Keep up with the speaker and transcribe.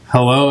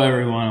Hello,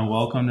 everyone, and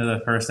welcome to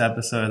the first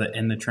episode of the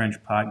In the Trench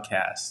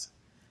podcast.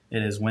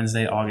 It is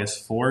Wednesday,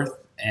 August 4th,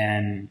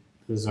 and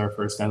this is our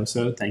first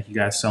episode. Thank you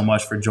guys so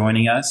much for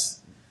joining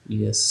us.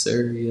 Yes,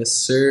 sir. Yes,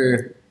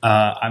 sir.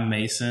 I'm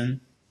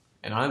Mason,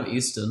 And I'm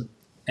Easton.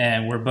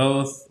 and we're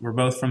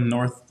both from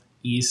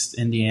Northeast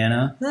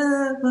Indiana.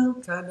 Well,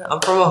 kind of. I'm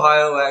from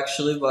Ohio,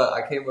 actually, but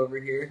I came over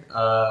here.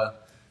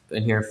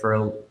 Been here for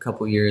a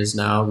couple years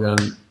now.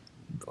 I'm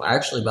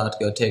actually about to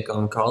go take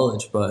on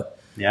college, but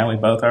Yeah, we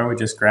both are. We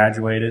just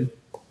graduated.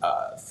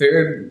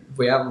 figured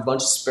we have a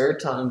bunch of spare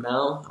time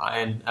now,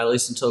 and at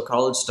least until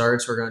college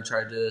starts, we're going to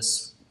try to do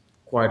this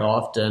quite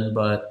often.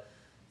 But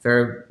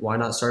figured, why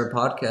not start a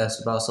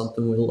podcast about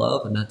something we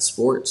love, and that's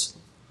sports.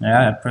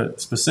 Yeah,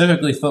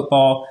 specifically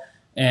football.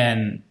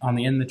 And on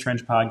the In the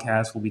Trench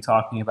podcast, we'll be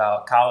talking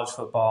about college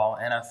football,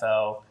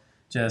 NFL,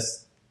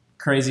 just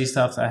crazy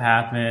stuff that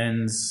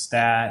happens,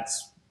 stats,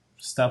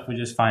 stuff we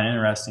just find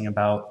interesting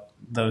about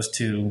those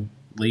two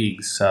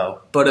leagues. So,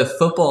 But if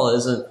football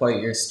isn't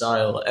quite your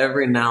style,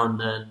 every now and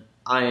then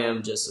I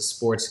am just a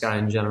sports guy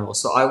in general.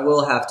 So I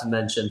will have to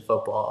mention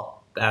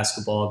football,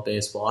 basketball,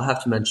 baseball. I'll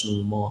have to mention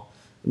them all.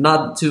 I'm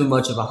not too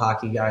much of a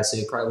hockey guy, so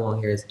you probably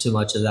won't hear too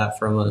much of that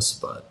from us.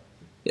 But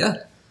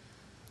yeah.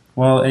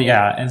 well,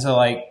 yeah. And so,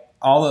 like,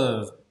 all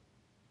the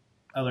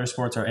other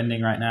sports are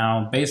ending right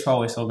now.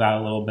 Baseball, we still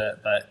got a little bit,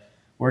 but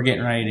we're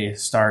getting ready to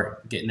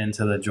start getting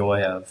into the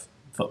joy of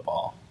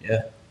football.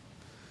 Yeah.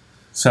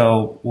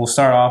 So we'll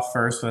start off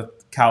first with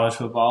college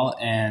football,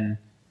 and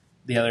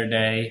the other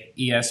day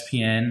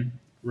ESPN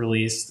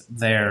released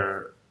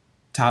their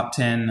top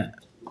 10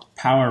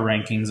 power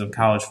rankings of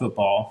college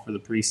football for the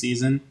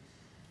preseason.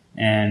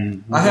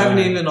 And I haven't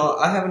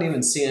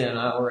even seen it, and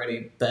I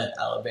already bet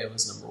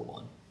Alabama's number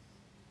one.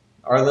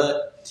 Are they?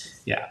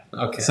 Yeah.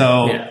 Okay.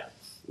 So yeah.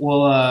 we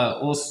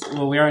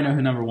already know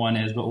who number one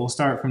is, but we'll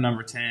start from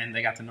number 10.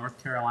 They got the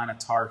North Carolina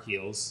Tar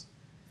Heels.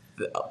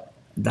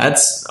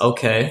 That's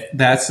okay.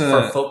 That's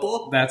For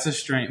football? That's a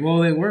strange. Well,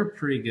 they were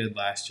pretty good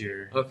last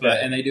year. Okay.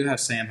 And they do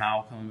have Sam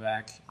Howell coming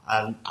back.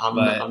 I'm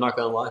But- not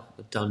gonna lie.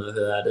 I don't know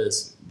who that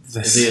is.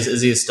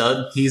 Is he a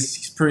stud?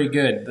 He's pretty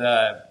good.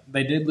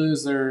 They did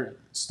lose their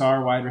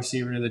star wide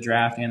receiver to the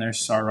draft and their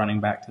star running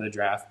back to the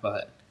draft,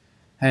 but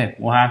hey,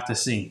 we'll have to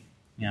see.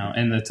 You know,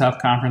 in the tough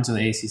conference of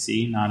the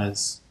ACC, not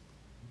as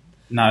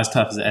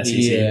tough as the SEC,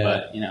 Yeah.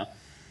 but you know.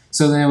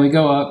 So then we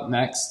go up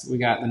next. We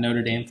got the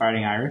Notre Dame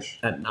Fighting Irish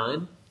At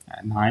 9?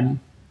 at 9.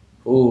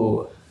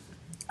 Ooh.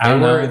 I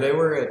don't know. They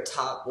were a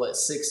top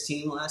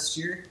 16 last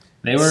year.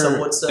 They some were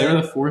would say.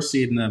 the 4th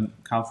seed in the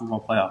college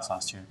football playoffs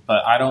last year,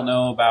 but I don't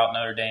know about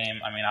Notre Dame.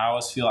 I mean, I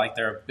always feel like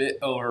they're a bit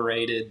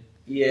overrated.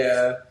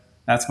 Yeah,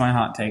 That's my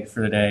hot take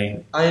for the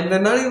day. and they're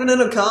not even in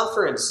a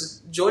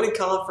conference. Join a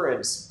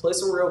conference. Play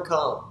some real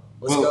comp.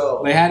 Let's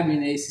go. They had to be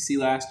in the ACC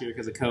last year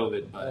because of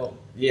COVID, but. Oh,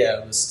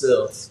 yeah, but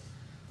still.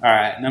 All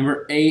right,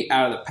 number 8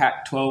 out of the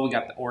Pac-12, we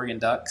got the Oregon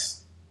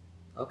Ducks.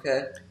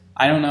 Okay.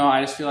 I don't know.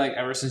 I just feel like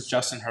ever since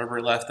Justin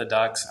Herbert left the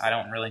Ducks, I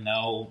don't really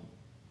know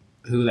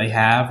who they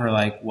have or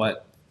like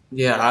what.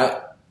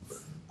 Yeah,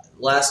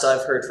 last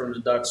I've heard from the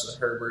Ducks was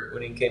Herbert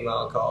when he came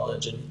out of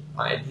college, and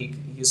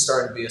he's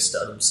starting to be a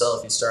stud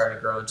himself. He's starting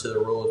to grow into the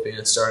role of being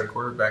a starting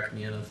quarterback in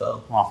the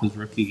NFL. Off his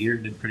rookie year,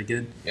 did pretty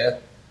good. Yeah.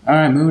 All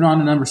right, moving on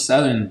to number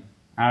 7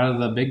 out of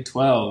the Big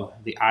 12,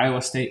 the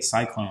Iowa State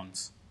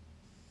Cyclones.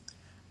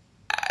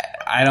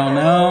 I don't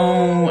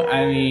know.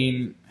 I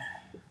mean,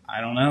 I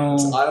don't know.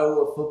 It's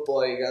Iowa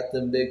football. You got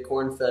them big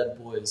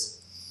corn-fed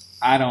boys.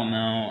 I don't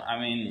know. I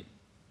mean,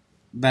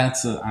 I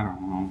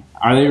don't know.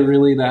 Are they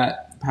really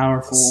that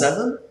powerful?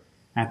 7?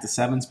 At the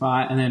 7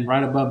 spot, and then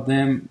right above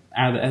them,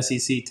 out of the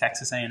SEC,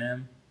 Texas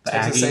A&M. The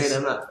Texas Aggies.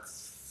 A&M at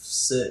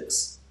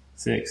 6.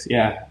 6,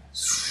 yeah.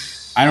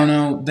 I don't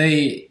know.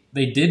 They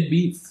did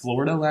beat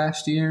Florida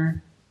last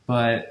year,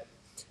 but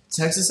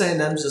Texas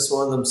A&M is just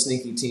one of them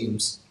sneaky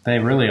teams. they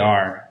really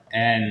are.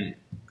 And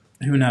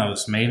who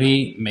knows?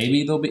 Maybe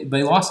they'll be.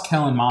 They lost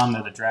Kellen Mond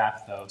to the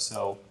draft though,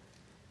 so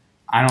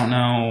I don't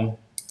know.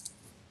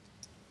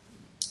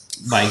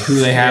 Like who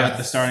they have at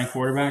the starting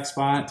quarterback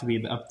spot to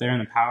be up there in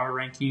the power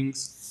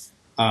rankings.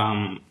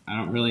 I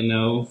don't really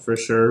know for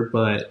sure,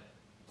 but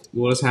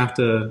we'll just have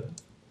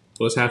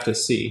to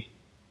see.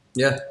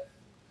 Yeah.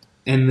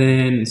 And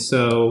then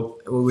so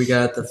Well, we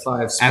got the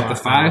 5 spot. at the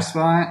 5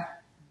 spot,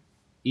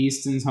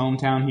 Easton's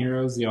hometown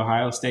heroes, the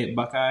Ohio State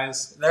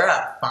Buckeyes. They're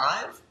at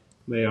 5?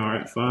 They are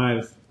at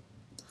 5.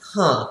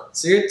 Huh.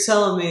 So you're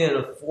telling me in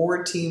a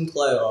 4-team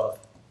playoff,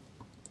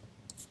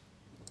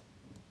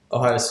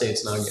 Ohio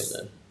State's not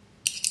getting in?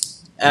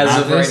 As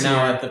Not of right this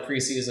now year. at the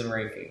preseason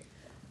ranking.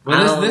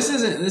 Well, this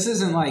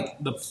isn't like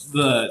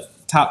the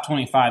top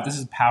 25. This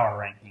is power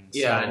rankings.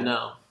 Yeah, so I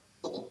know.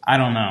 I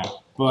don't know,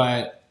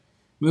 but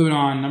moving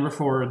on. Number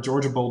 4,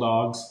 Georgia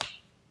Bulldogs.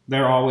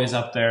 They're always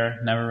up there.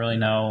 Never really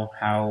know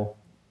how.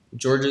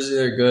 Georgia's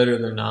either good or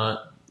they're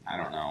not. I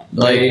don't know.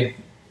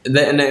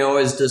 And they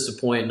always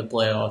disappoint in the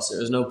playoffs.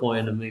 There's no point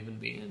in them even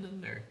being in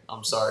there.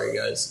 I'm sorry,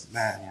 guys.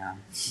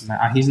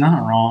 He's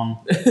not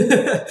wrong.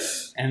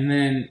 And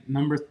then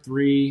number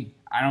 3,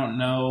 I don't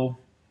know.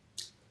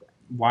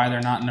 why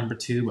they're not number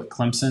 2, but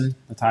Clemson,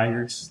 the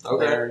Tigers.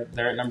 Okay.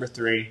 They're at number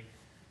 3,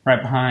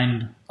 right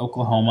behind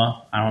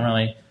Oklahoma.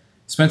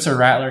 Spencer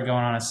Rattler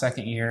going on a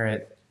second year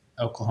at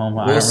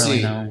Oklahoma. We'll I don't really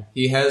see. know.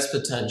 He has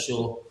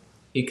potential.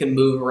 He can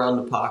move around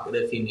the pocket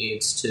if he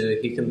needs to.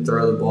 He can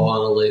throw the ball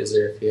on a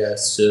laser if he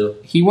has to.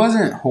 He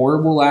wasn't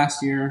horrible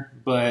last year,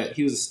 but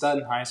he was a stud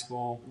in high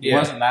school. He Yeah.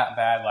 wasn't that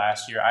bad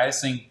last year. I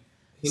just think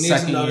He needs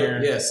second another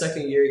year. Yeah,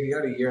 second year. He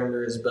got a year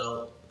under his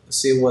belt.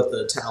 See what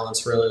the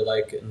talent's really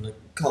like in the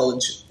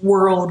college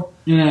world.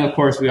 Of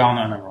course, we all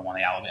know number 1,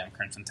 the Alabama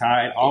Crimson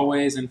Tide.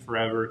 Always and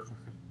forever,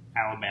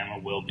 Alabama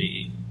will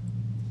be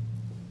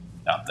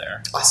up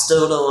there. I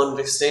still don't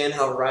understand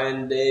how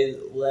Ryan Day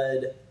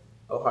led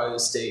Ohio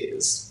State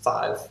is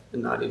 5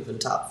 and not even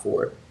top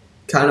 4.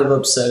 Kind of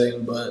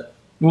upsetting, but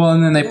Well,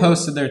 and then they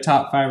posted their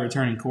top 5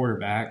 returning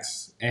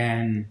quarterbacks,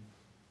 and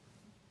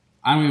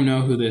I don't even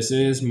know who this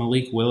is.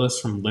 Malik Willis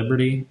from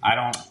Liberty.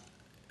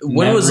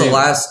 when was the Never-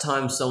 last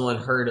time someone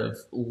heard of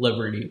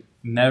Liberty?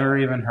 Never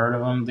even heard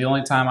of him. The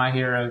only time I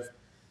hear of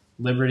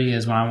Liberty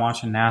is when I'm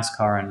watching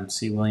NASCAR and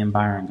see William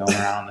Byron going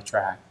around on the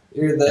track.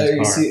 You're there,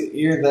 His car.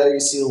 you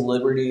see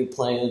Liberty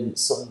playing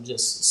some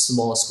just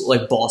small school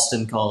like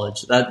Boston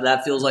College.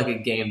 That feels like a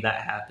game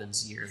that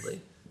happens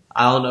yearly.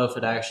 I don't know if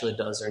it actually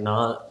does or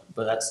not,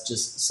 but that's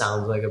just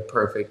sounds like a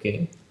perfect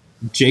game.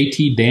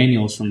 JT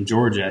Daniels from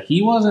Georgia.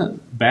 He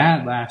wasn't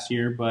bad last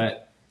year,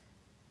 but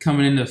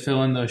coming in to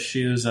fill in those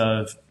shoes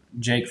of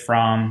Jake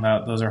Fromm,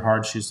 those are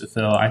hard shoes to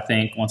fill. I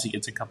think once he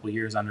gets a couple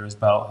years under his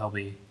belt, he'll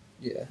be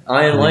Yeah,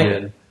 I am really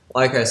good.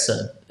 like I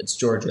said, it's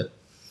Georgia.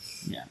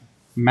 Yeah.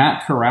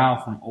 Matt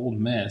Corral from Ole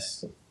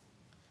Miss.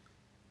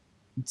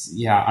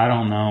 Yeah, I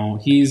don't know.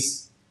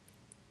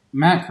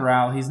 Matt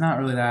Corral, he's not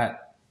really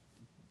that.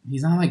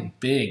 He's not like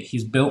big.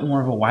 He's built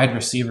more of a wide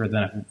receiver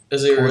than a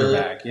Is he really?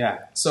 quarterback. Yeah.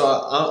 So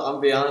I'll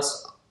be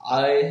honest.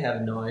 I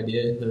have no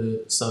idea who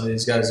some of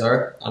these guys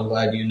are. I'm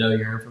glad you know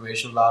your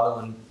information about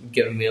them and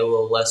giving me a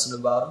little lesson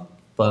about them.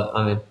 But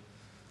I mean,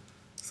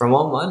 from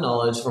all my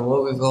knowledge, from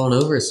what we've gone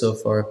over so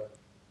far,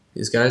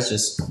 these guys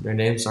just their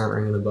names aren't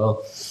ringing a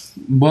bell.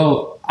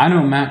 Well, I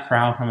know Matt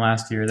Corral from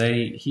last year.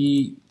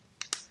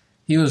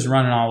 He was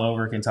running all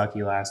over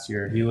Kentucky last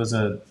year. He was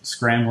a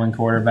scrambling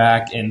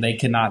quarterback, and they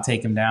could not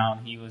take him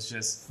down. He was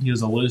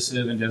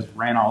elusive and just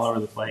ran all over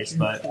the place.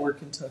 But Poor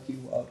Kentucky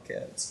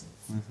Wildcats.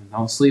 listen,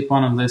 don't sleep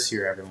on him this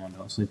year, everyone.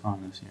 Don't sleep on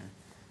him this year.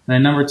 And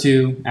then number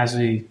 2, as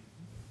we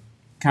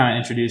kind of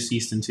introduced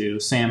Easton to,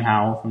 Sam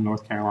Howell from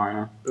North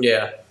Carolina.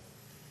 Yeah.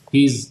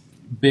 He's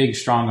big,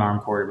 strong arm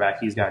quarterback.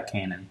 He's got a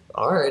cannon.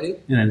 Alrighty.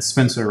 And then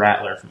Spencer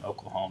Rattler from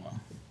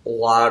Oklahoma. A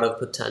lot of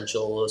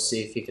potential. We'll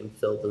see if he can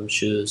fill them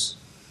shoes.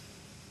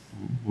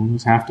 We'll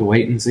just have to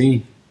wait and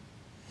see.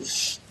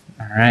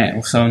 All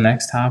right. So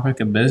next topic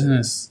of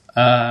business.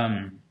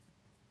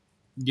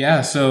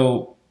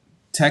 So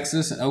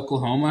Texas and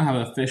Oklahoma have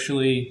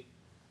officially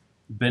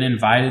been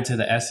invited to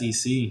the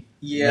SEC.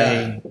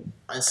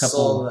 I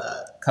saw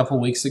that. A couple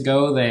weeks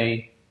ago,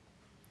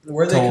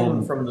 Were they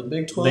coming from the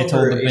Big 12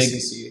 or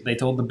ACC? they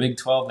told the Big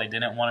 12 they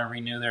didn't want to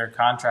renew their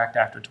contract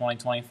after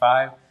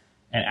 2025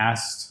 and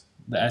asked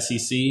the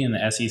SEC, and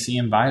the SEC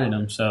invited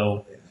them.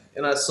 So.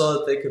 And I saw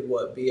that they could,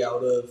 be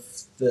out of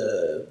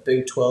the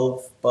Big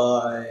 12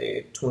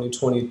 by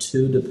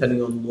 2022,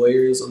 depending on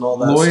lawyers and all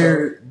that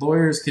stuff.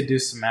 Lawyers could do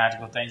some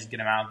magical things to get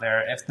them out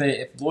there.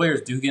 If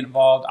lawyers do get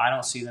involved, I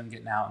don't see them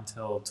getting out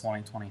until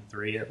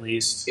 2023 at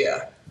least.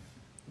 Yeah.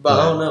 But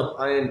I don't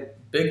know.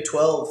 Big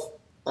 12,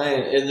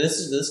 and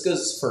this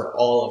goes for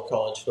all of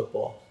college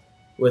football.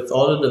 With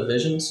all the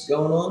divisions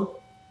going on,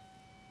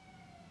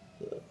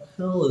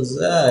 hell is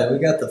that? We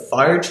got the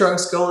fire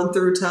trucks going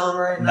through town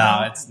right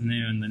now? No, it's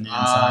noon, the noon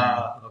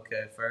sign.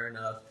 Okay, fair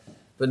enough.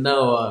 But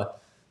no,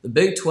 the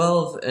Big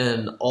 12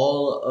 and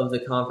all of the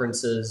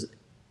conferences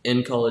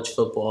in college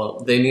football,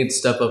 they need to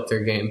step up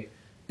their game.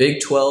 Big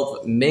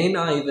 12 may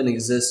not even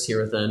exist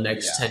here within the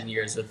next 10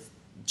 years.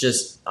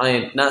 I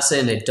am not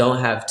saying they don't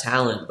have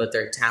talent, but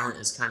their talent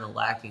is kind of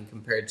lacking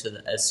compared to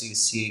the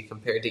SEC,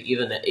 compared to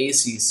even the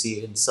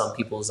ACC in some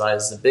people's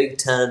eyes. The Big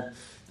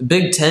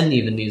 10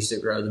 even needs to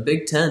grow. The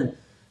Big 10,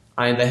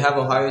 they have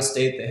Ohio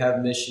State, they have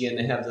Michigan,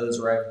 they have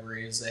those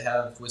rivalries, they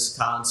have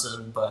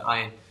Wisconsin, but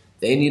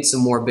they need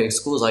some more big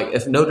schools. Like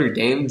if Notre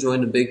Dame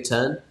joined the Big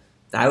 10,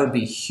 that would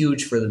be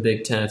huge for the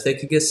Big 10. If they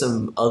could get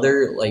some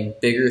other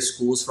bigger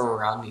schools from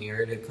around the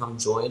area to come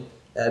join,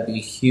 that'd be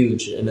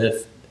huge. And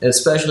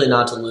especially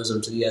not to lose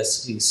them to the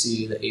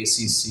SEC, the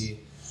ACC.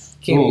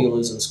 Can't be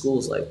losing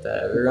schools like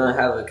that. We're going to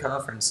have a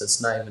conference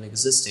that's not even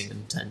existing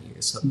in 10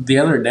 years. So. The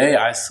other day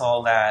I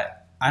saw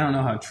that, I don't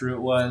know how true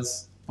it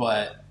was,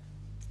 but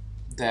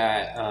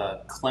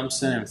that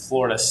Clemson and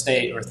Florida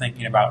State were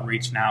thinking about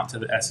reaching out to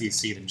the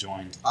SEC to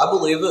join. I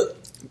believe it.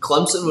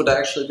 Clemson would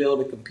actually be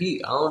able to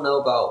compete. I don't know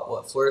about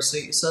what Florida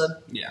State you said.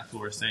 Yeah,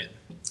 Florida State.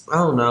 I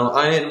don't know.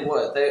 When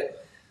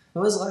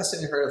was the last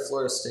time you heard of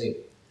Florida State?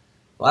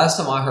 Last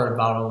time I heard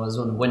about them was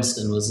when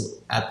Winston was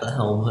at the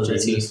helm of the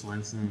team.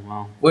 Winston,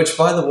 wow. Which,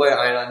 by the way,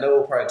 I know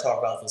we'll probably talk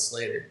about this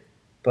later.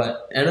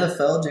 But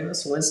NFL,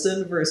 Jameis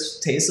Winston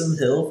versus Taysom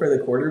Hill for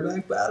the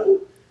quarterback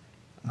battle?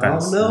 I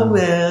don't know,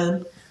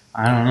 man.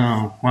 I don't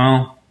know.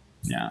 Well,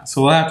 yeah.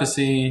 So we'll have to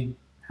see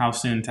how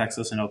soon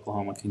Texas and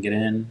Oklahoma can get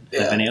in.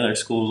 If any other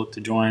schools look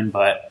to join,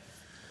 but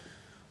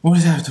we'll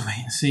just have to wait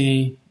and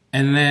see.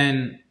 And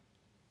then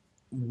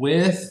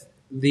with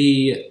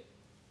the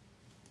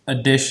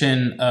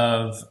addition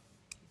of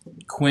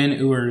Quinn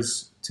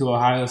Ewers to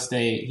Ohio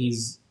State,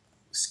 he's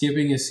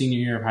skipping his senior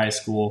year of high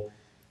school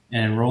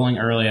and enrolling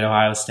early at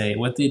Ohio State.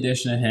 With the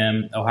addition of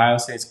him, Ohio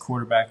State's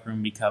quarterback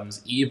room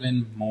becomes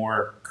even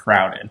more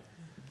crowded.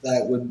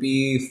 That would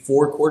be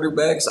 4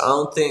 quarterbacks. I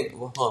don't think.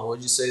 Well, hold on, what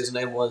did you say his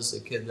name was? The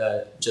kid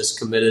that just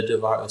committed to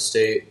Ohio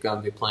State,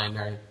 gonna be playing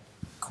there.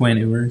 Quinn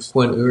Ewers.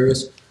 Quinn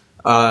Ewers.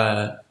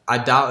 I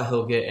doubt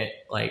he'll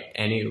get like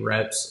any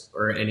reps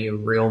or any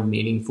real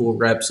meaningful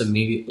reps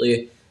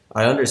immediately.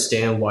 I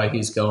understand why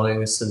he's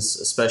going,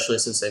 especially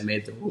since they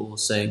made the rule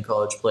saying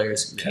college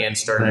players can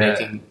start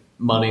making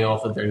money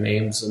off of their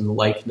names and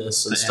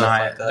likeness and stuff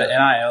like that. The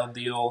NIL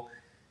deal.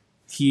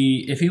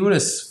 If he would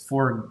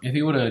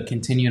have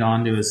continued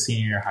on to his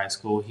senior year of high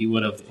school, he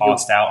would have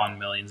lost out on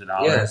millions of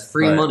dollars. Yeah,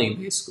 free money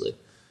basically.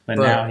 But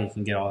now he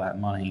can get all that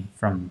money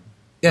from.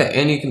 Yeah,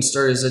 and he can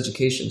start his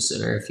education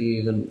center if he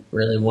even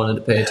really wanted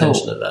to pay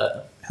attention to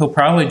that. He'll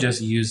probably just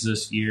use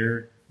this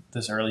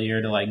early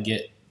year to like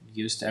get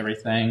used to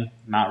everything.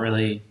 Not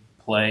really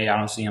play. I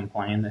don't see him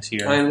playing this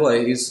year. I mean,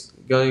 what he's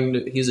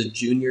a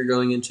junior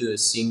going into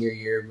his senior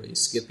year, but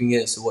he's skipping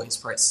it. So he's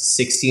probably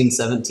 16,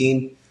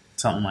 17.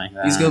 Something like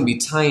that. He's going to be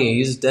tiny.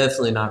 He's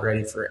definitely not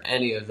ready for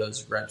any of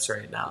those reps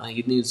right now.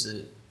 He needs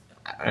to.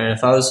 And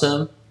if I was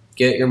him,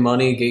 get your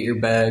money, get your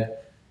bag,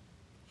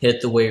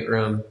 hit the weight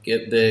room,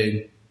 get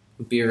big,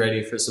 be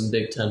ready for some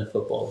Big Ten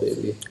football,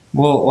 baby.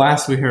 Well,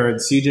 last we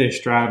heard, C.J.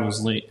 Stroud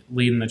was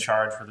leading the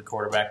charge for the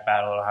quarterback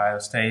battle at Ohio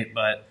State,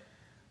 but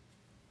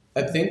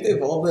I think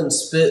they've all been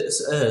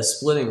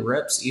splitting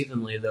reps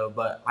evenly, though.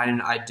 But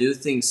I do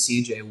think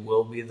C.J.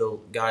 will be the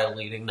guy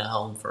leading the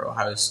helm for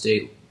Ohio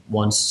State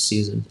once the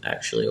season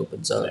actually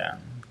opens up. Yeah,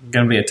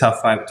 going to be a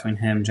tough fight between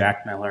him,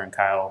 Jack Miller, and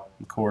Kyle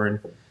McCord.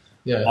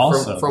 Yeah,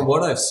 also, from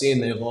what I've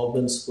seen, they've all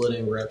been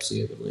splitting reps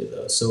evenly,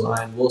 though. So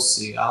we'll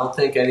see. I don't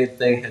think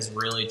anything has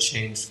really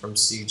changed from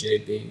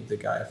CJ being the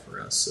guy for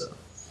us. So,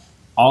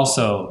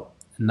 also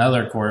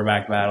another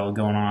quarterback battle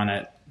going on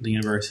at the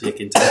University of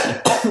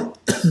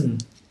Kentucky.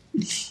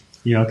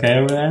 You okay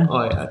over there?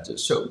 Oh yeah, I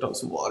just choked on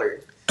some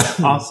water.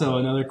 Also,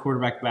 another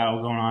quarterback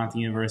battle going on at the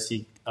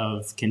University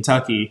of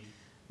Kentucky.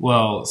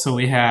 Well, so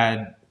we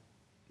had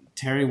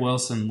Terry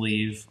Wilson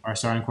leave, our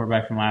starting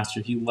quarterback from last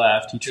year. He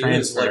left. He transferred. He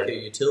was like a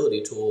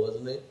utility tool,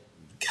 wasn't he?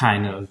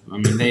 Kind of. I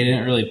mean, they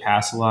didn't really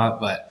pass a lot,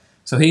 but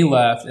so he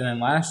left. And then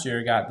last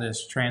year got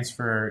this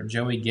transfer,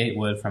 Joey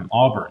Gatewood from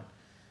Auburn.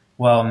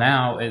 Well,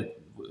 now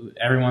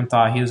everyone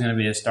thought he was going to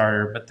be a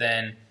starter, but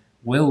then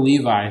Will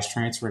Levis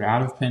transferred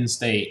out of Penn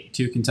State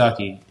to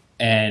Kentucky,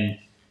 and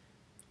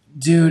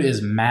dude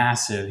is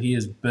massive. He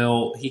is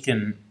built. He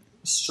can.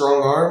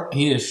 Strong arm?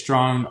 He is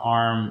strong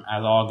arm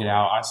as all get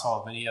out. I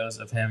saw videos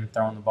of him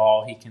throwing the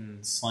ball. He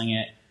can sling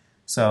it.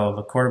 So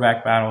the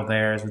quarterback battle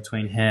there is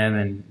between him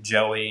and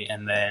Joey,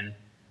 and then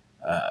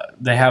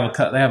they have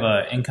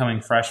a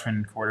incoming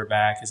freshman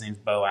quarterback. His name's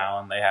Bo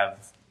Allen. They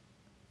have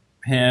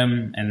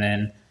him, and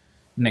then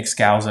Nick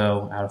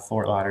Scalzo out of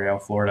Fort Lauderdale,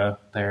 Florida.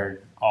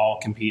 They're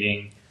all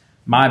competing.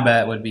 My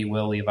bet would be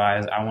Will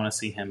Levis. I want to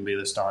see him be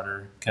the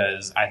starter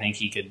because I think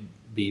he could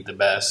be the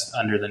best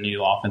under the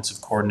new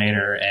offensive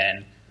coordinator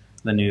and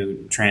the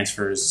new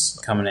transfers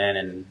coming in.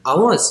 And I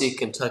want to see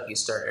Kentucky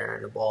start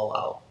airing the ball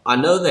out. I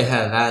know they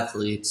have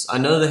athletes.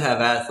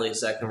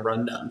 That can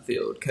run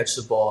downfield, catch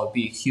the ball,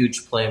 be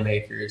huge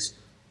playmakers.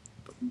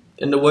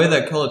 And the way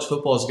that college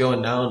football is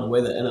going now and the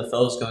way the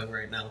NFL is going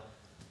right now,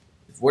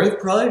 we're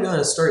probably going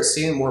to start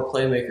seeing more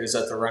playmakers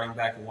at the running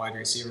back and wide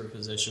receiver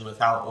position with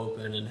how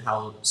open and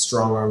how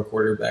strong arm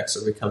quarterbacks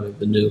are becoming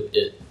the new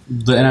it.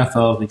 The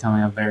NFL is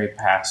becoming a very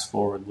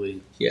pass-forward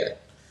league. Yeah.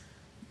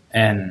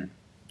 And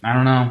I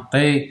don't know.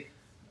 They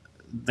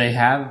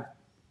have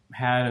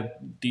had a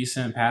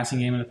decent passing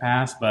game in the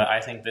past, but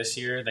I think this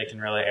year they can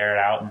really air it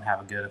out and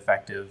have a good,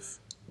 effective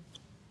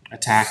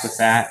attack with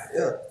that.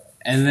 Yeah.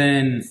 And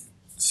then,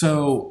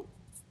 so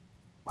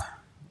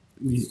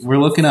we're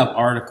looking up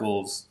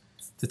articles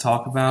to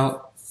talk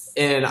about.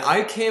 And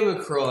I came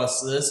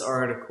across this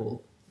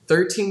article.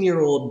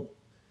 13-year-old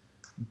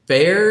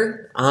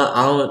Bear,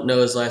 I don't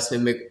know his last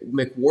name,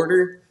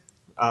 McWhorter.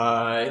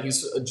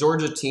 He's a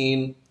Georgia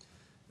teen.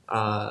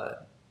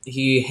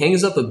 He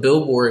hangs up a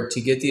billboard to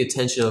get the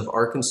attention of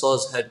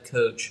Arkansas's head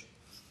coach.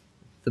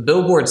 The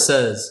billboard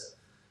says,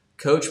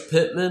 "Coach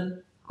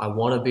Pittman, I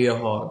want to be a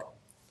Hog."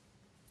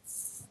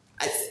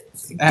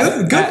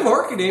 Good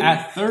marketing.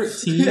 At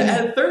 13?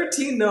 At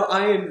 13,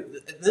 though,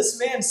 this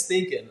man's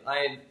thinking.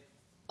 I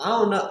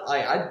don't know.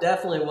 I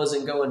definitely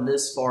wasn't going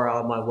this far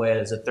out of my way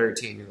as a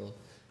 13-year-old.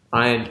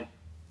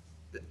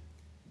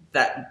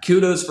 That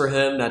kudos for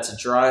him. That's a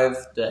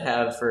drive to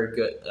have for a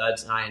good.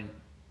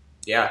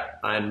 Yeah,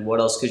 and what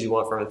else could you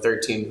want from a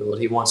 13-year-old?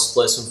 He wants to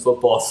play some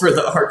football for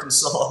the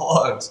Arkansas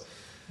Hogs.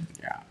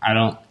 Yeah,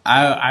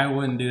 I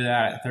wouldn't do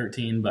that at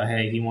 13, but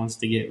hey, he wants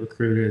to get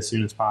recruited as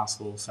soon as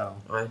possible. So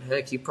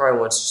Heck, he probably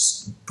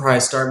wants to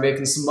probably start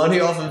making some money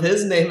off of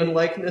his name and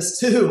likeness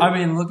too. I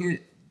mean, look at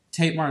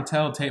Tate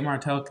Martell. Tate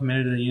Martell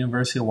committed to the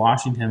University of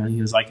Washington when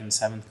he was like in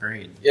 7th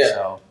grade. Yeah.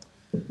 So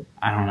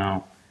I don't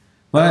know,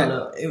 I but don't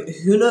know.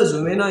 Who knows?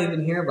 We may not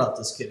even hear about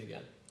this kid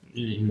again.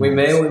 We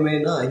may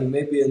not. He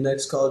may be the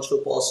next college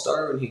football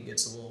star when he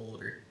gets a little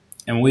older.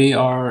 And we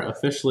are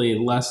officially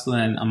less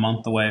than a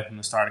month away from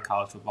the start of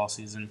college football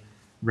season.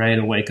 Ready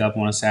to wake up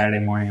on a Saturday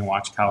morning and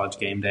watch College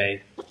Game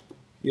Day.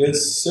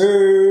 Yes,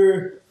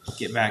 sir.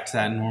 Get back to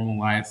that normal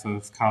life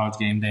of College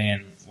Game Day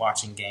and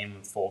watching game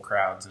with full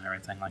crowds and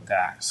everything like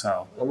that.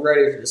 So I'm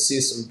ready to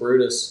see some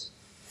Brutus.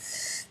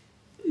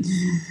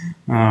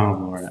 Oh,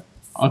 Lord.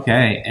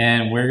 Okay,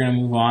 and we're going to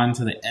move on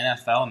to the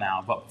NFL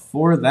now. But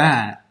before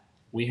that,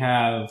 we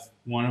have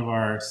one of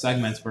our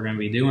segments we're going to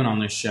be doing on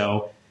this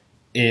show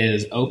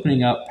is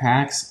opening up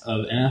packs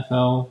of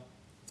NFL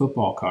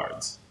football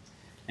cards.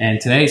 And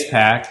today's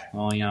pack,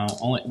 well,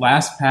 only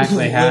last pack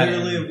they had.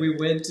 Literally, we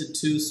went to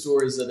 2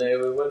 stores today.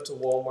 We went to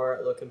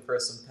Walmart looking for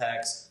some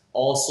packs.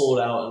 All sold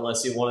out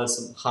unless you wanted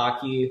some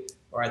hockey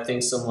or I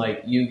think some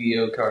like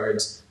Yu-Gi-Oh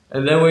cards.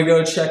 And then we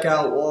go check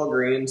out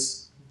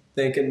Walgreens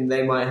thinking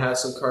they might have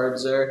some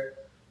cards there.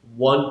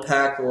 1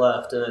 pack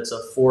left and it's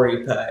a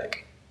 40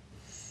 pack.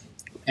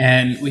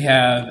 And we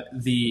have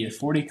the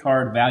 40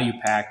 card value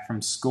pack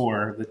from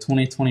Score, the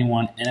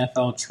 2021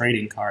 NFL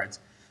trading cards.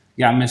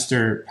 We got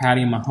Mr.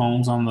 Patty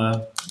Mahomes on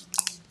the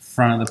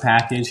front of the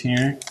package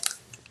here.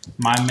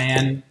 My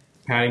man,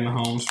 Patty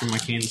Mahomes from my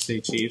Kansas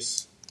City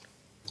Chiefs.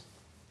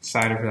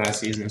 Excited for that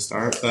season to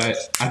start. But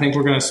I think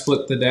we're going to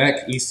split the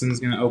deck. Easton's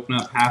going to open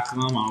up half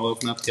of them. I'll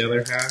open up the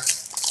other half.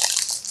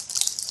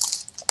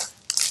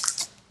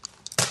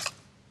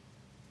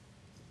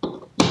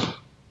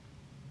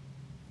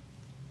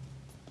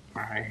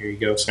 All right, here you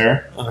go,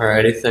 sir.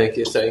 Alrighty, thank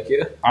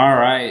you. All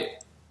right.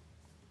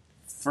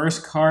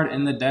 First card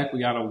in the deck, we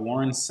got a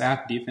Warren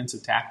Sapp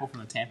defensive tackle from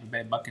the Tampa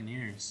Bay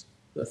Buccaneers.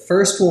 The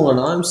first one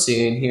I'm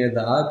seeing here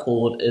that I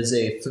pulled is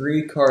a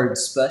 3-card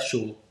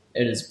special.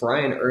 It is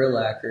Brian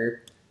Urlacher,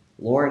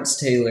 Lawrence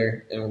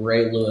Taylor, and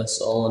Ray Lewis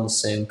all on the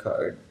same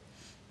card.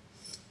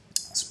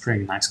 That's a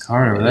pretty nice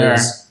card over there.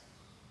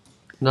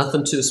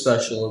 Nothing too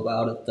special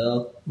about it,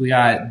 though. We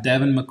got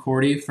Devin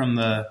McCourty from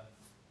the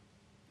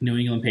New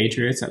England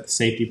Patriots at the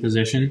safety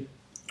position.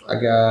 I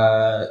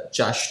got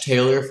Josh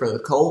Taylor for the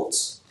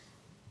Colts.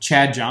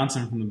 Chad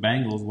Johnson from the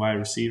Bengals, wide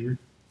receiver.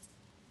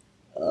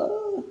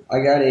 I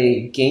got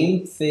a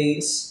Game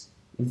Face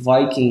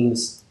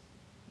Vikings,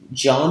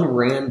 John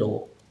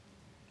Randall.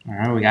 All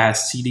right, we got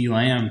CeeDee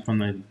Lamb from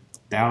the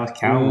Dallas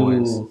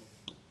Cowboys. Ooh.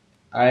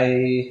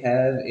 I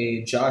have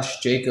a Josh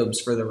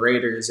Jacobs for the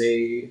Raiders,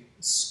 a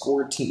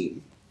Score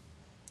team.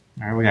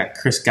 All right, we got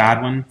Chris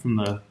Godwin from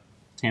the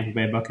Tampa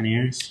Bay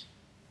Buccaneers.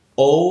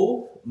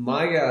 Oh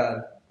my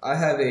God. I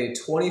have a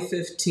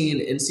 2015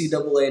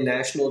 NCAA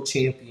national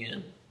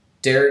champion,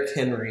 Derrick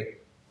Henry.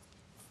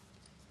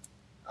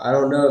 I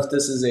don't know if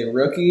this is a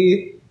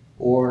rookie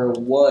or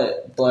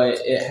what, but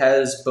it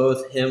has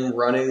both him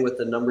running with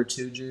the number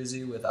 2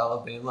 jersey with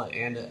Alabama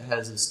and it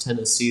has his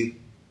Tennessee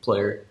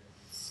player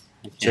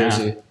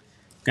jersey. Yeah.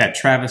 Got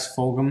Travis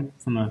Fulgham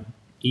from the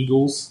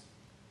Eagles.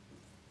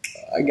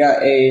 I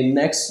got a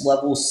next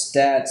level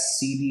stats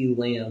CeeDee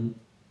Lamb.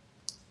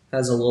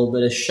 Has a little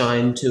bit of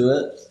shine to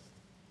it.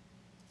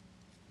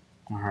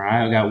 All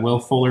right, we got Will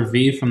Fuller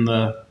V from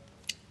the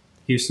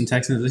Houston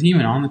Texans. Is he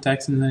even on the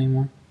Texans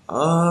anymore?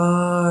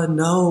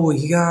 No,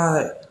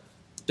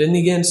 didn't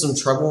he get in some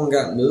trouble and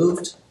got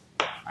moved?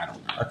 I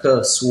don't know. I could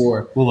have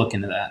swore. We'll look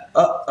into that.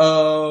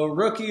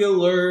 Rookie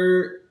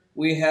alert.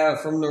 We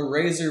have from the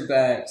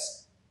Razorbacks.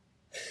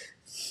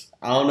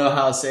 I don't know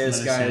how to say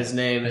this guy's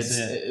name.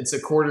 It's a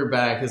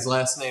quarterback. His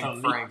last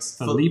name Franks.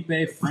 Felipe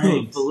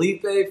Franks.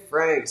 Felipe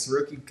Franks,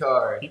 rookie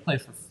card. He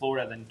played for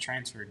Florida, then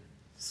transferred.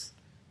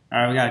 All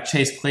right, we got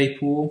Chase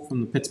Claypool from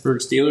the Pittsburgh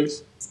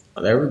Steelers.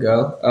 Oh, there we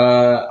go.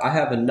 I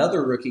have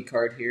another rookie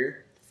card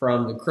here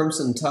from the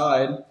Crimson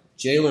Tide,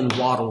 Jalen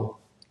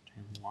Waddle.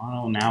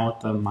 Waddle now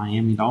with the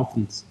Miami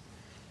Dolphins.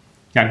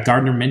 Got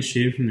Gardner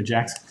Minshew from the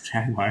Jacksonville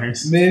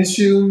Jaguars.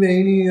 Minshew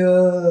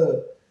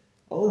Mania.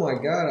 Oh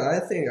my God, I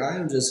think I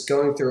am just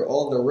going through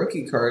all the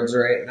rookie cards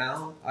right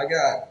now. I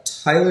got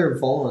Tyler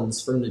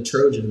Vaughns from the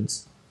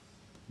Trojans.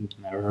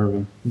 Never heard of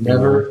him.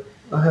 Never.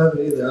 I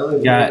haven't either. I don't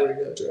even know where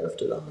he got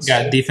drafted, honestly.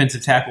 Got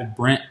defensive tackle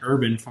Brent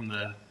Urban from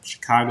the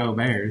Chicago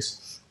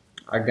Bears.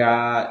 I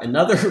got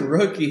another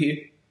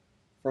rookie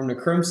from the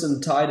Crimson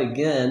Tide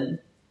again,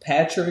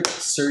 Patrick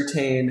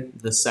Surtain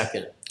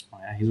II. Oh,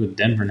 yeah, he's with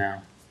Denver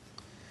now.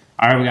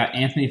 All right, we got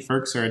Anthony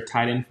Firkser, a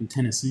tight end from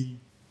Tennessee.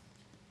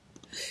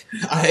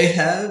 I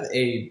have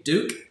a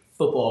Duke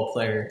football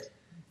player.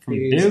 From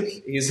Duke?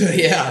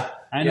 Yeah.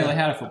 I didn't know they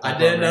had a football player. I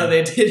didn't know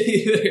they did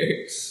either.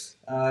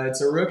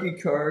 It's a rookie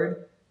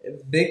card.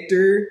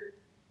 Victor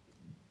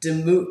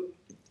Demu.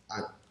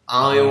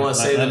 I don't even want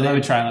to say the name. Let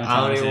me try.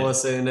 I don't even want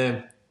to say the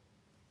name.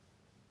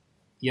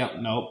 Yep,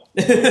 nope.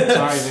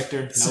 Sorry,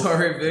 Victor. Nope.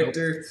 Sorry,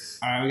 Victor. Nope.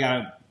 All right, we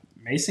got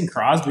Mason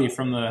Crosby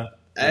from the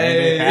Green Hey,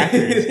 Bay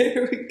Packers.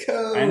 there we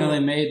go. I know they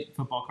made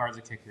football cards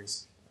of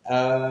kickers.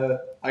 I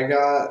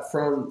got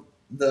from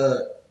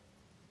the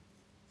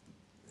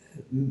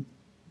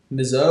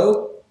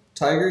Mizzou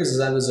Tigers. Is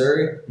that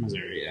Missouri?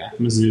 Missouri, yeah.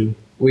 Mizzou.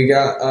 We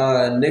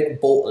got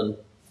Nick Bolton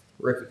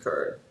rookie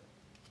card.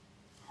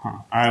 Huh.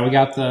 All right, we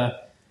got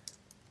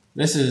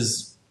this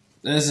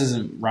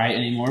isn't right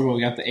anymore, but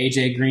we got the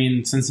AJ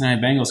Green Cincinnati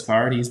Bengals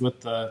card. He's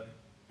with the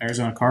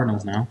Arizona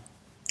Cardinals now.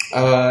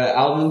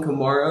 Alvin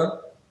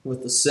Kamara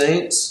with the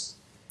Saints.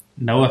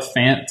 Noah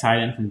Fant, tight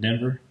end from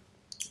Denver.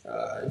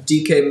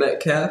 DK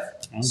Metcalf,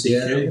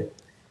 Seattle. DK.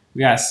 We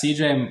got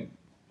CJ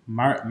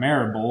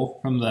Marable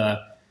from the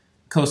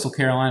Coastal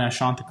Carolina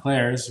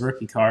Chanticleers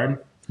rookie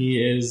card.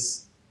 He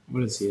is,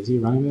 what is he? Is he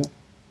a running back?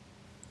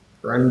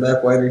 Running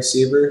back, wide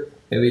receiver.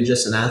 Maybe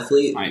just an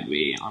athlete. Might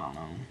be. I don't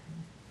know.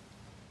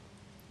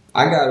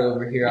 I got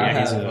over here.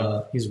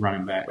 Yeah, he's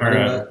running back or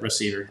a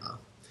receiver.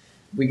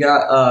 We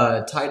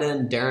got tight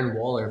end Darren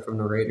Waller from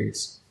the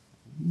Raiders.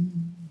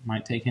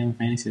 Might take him in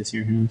fantasy this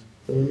year. Who knows?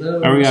 Who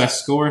knows? Right, we got to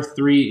score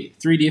three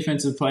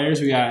defensive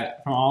players. We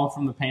got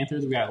from the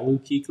Panthers. We got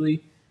Luke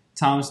Kuechly,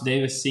 Thomas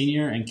Davis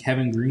Sr., and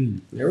Kevin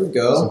Green. There we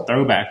go. Some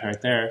throwback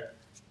right there.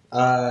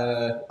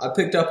 I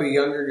picked up a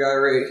younger guy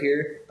right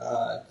here,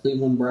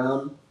 Cleveland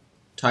Brown,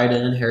 tight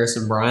end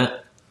Harrison Bryant.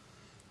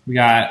 We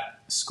got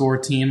score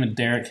team and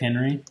Derrick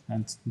Henry.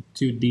 That's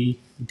two D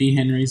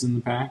Henrys in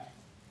the pack.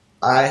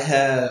 I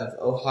have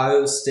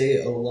Ohio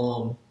State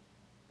alum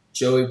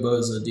Joey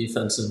Bosa,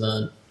 defensive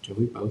end.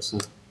 Joey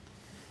Bosa.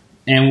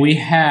 And we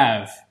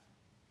have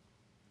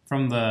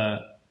from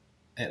the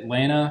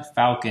Atlanta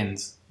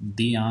Falcons,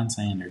 Deion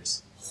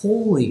Sanders.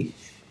 Holy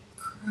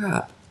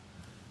crap.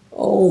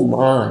 Oh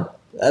my.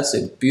 That's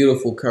a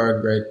beautiful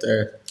card right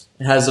there.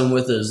 It has him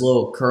with his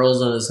little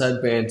curls on his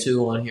headband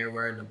too on here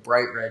wearing the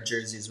bright red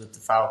jerseys with the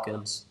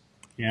Falcons.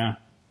 Yeah.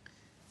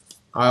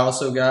 I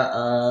also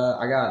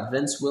got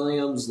Vince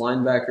Williams,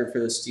 linebacker for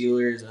the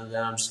Steelers, and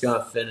then I'm just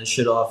going to finish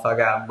it off. I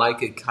got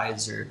Micah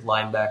Kiser,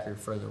 linebacker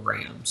for the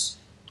Rams.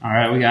 All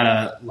right, we got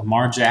a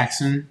Lamar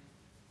Jackson.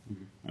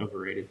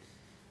 Overrated.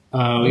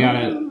 We got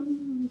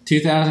a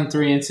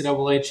 2003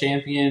 NCAA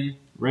champion,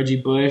 Reggie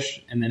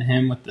Bush, and then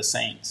him with the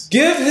Saints.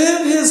 Give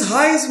him his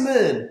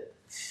Heisman!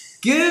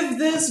 Give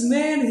this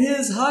man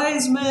his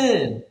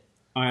Heisman!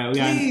 All right, we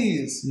got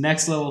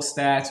next level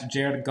stats.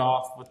 Jared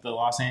Goff with the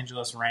Los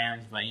Angeles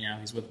Rams, but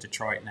he's with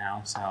Detroit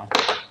now. So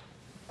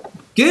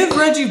give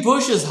Reggie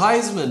Bush his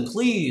Heisman,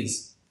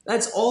 please.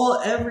 That's all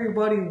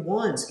everybody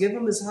wants. Give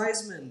him his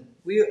Heisman.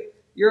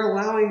 You're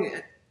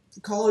allowing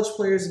college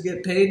players to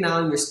get paid now,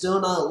 and you're still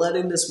not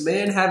letting this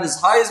man have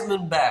his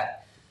Heisman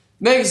back.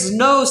 Makes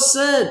no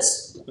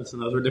sense. Listen,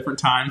 those were different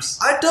times.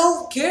 I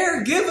don't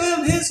care. Give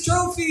him his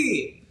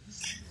trophy.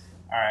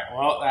 All right,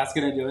 well, that's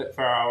gonna do it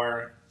for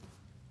our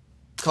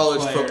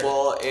college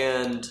football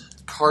and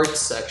cards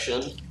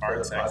section.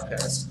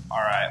 Podcast. All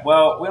right.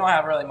 Well, we don't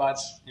have really much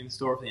in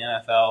store for the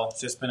NFL. It's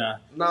just been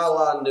not a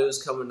lot of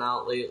news coming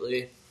out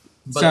lately.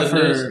 But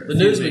the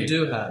news we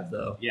do have,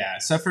 though. Yeah,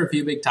 except for a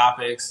few big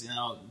topics.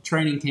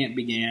 Training camp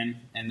began,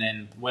 and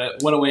then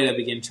what a way to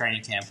begin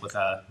training camp with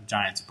a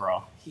Giants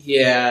brawl.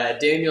 Yeah,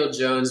 Daniel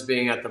Jones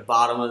being at the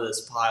bottom of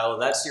this pile.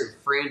 That's your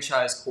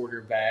franchise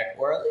quarterback,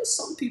 or at least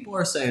some people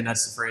are saying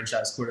that's the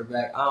franchise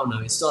quarterback. I don't know.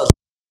 He still has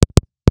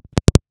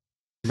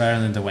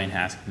better than Dwayne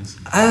Haskins.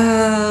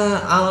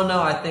 I don't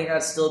know. I think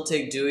I'd still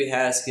take Dewey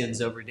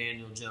Haskins over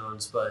Daniel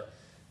Jones, but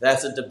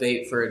that's a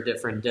debate for a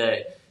different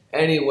day.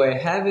 Anyway,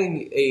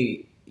 having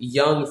a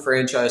young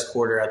franchise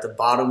quarter at the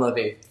bottom of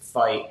a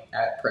fight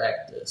at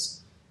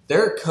practice,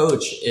 their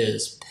coach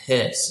is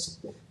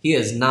pissed. He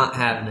is not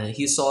having it.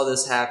 He saw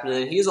this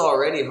happening. He's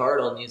already hard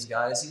on these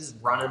guys. He's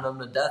running them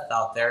to death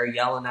out there,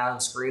 yelling at them,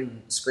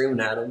 screaming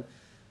at them.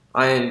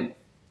 I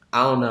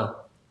don't know.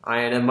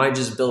 And it might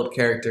just build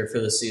character for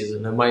the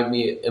season. It might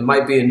be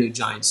a new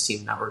Giants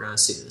team that we're going to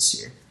see this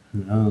year.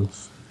 Who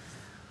knows?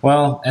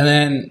 Well, and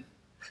then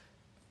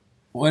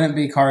wouldn't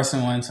be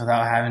Carson Wentz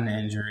without having an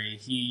injury.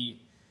 He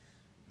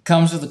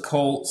comes to the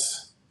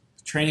Colts.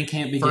 Training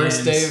camp begins.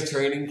 First day of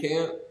training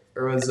camp?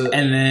 Or was it?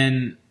 And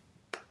then,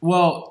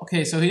 so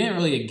he didn't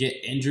really get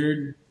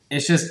injured.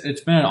 It's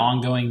been an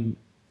ongoing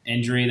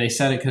injury. They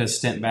said it could have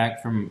stemmed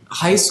back from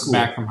high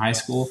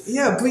school.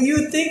 Yeah, but you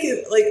would think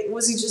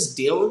was he just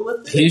dealing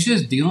with it? He was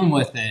just dealing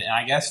with it, and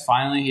I guess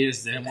finally he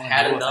just didn't want to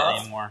deal with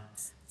it anymore.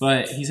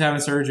 But he's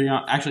having surgery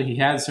he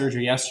had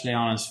surgery yesterday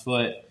on his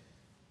foot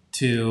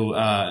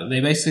they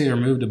basically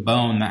removed a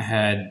bone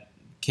that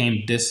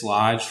came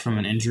dislodged from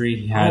an injury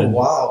he had. Oh,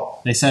 wow.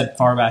 They said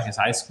far back as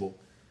high school.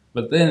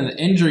 But then the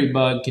injury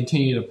bug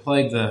continued to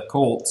plague the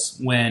Colts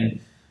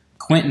when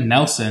Quentin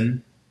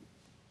Nelson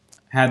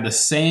had the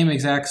same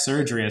exact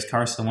surgery as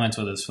Carson Wentz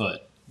with his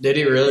foot. Did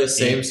he really?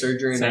 Same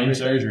surgery and everything?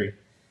 Same surgery.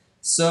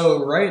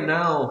 So right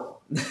now,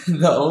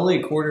 the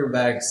only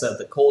quarterbacks that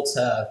the Colts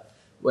have,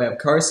 we have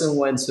Carson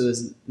Wentz, who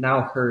is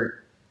now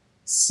hurt,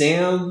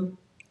 Sam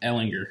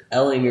Ellinger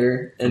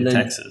and from then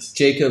Texas.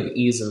 Jacob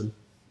Eason.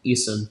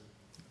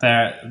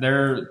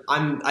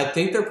 I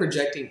think they're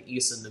projecting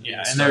Eason to be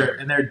the starter.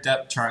 In their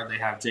depth chart they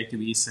have Jacob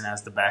Eason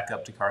as the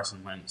backup to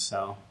Carson Wentz.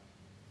 So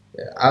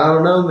I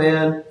don't know,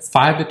 man.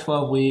 5 to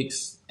 12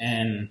 weeks,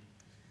 and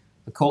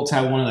the Colts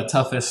have one of the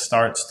toughest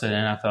starts to the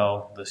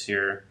NFL this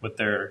year with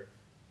their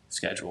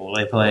schedule.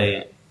 They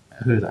play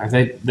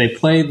they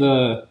play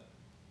the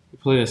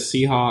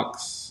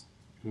Seahawks.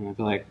 And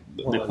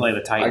they play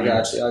the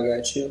Titans. I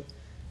got you.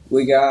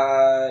 We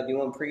got. Do you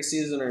want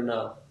preseason or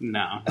no?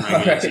 No.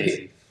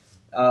 Right.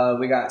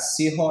 We got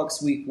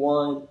Seahawks week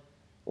 1,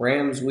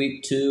 Rams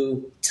week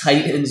 2,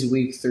 Titans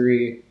week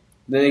 3.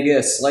 Then they get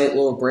a slight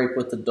little break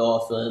with the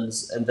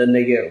Dolphins, and then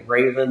they get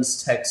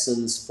Ravens,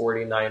 Texans,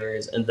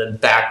 49ers, and then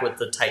back with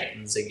the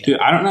Titans again. Dude,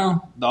 I don't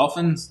know.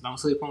 Dolphins, don't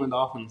sleep on the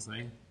Dolphins.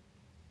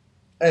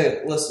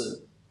 Hey,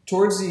 listen.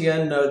 Towards the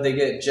end, though, they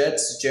get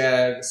Jets,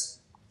 Jags,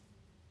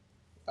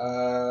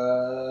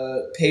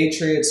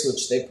 Patriots,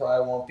 which they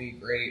probably won't be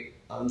great.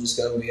 I'm just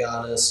going to be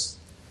honest.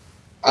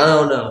 I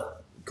don't know.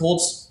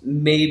 Colts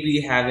may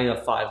be having a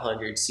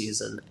 500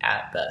 season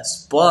at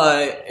best.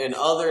 But in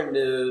other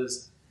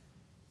news,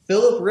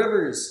 Phillip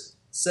Rivers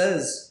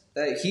says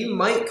that he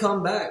might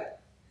come back.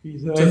 He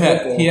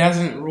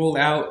hasn't ruled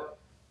out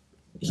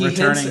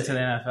returning to the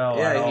NFL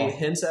at all. He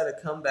hints at a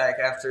comeback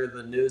after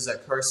the news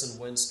that Carson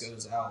Wentz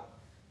goes out.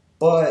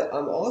 But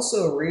I'm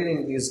also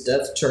reading these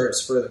depth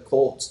charts for the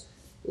Colts.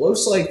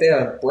 Looks like they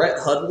have Brett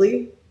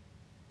Hundley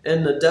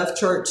in the depth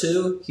chart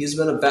too. He's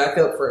been a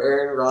backup for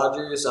Aaron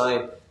Rodgers.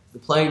 The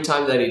playing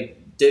time that he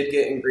did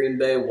get in Green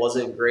Bay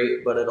wasn't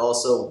great, but it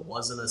also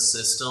wasn't a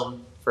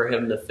system for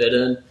him to fit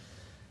in.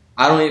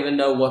 I don't even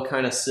know what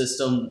kind of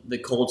system the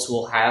Colts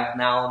will have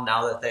now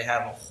that they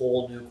have a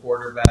whole new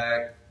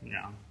quarterback.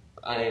 Yeah.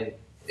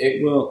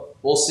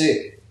 We'll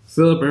see.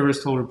 Phillip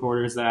Rivers told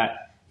reporters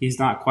that he's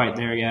not quite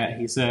there yet.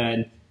 He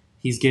said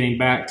he's getting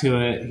back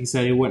to it. He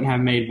said he wouldn't have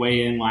made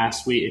weigh-in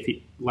last week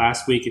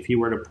if he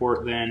were to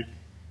port then.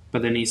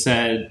 But then he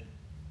said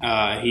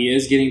he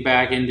is getting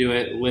back into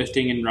it,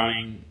 lifting and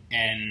running,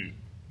 and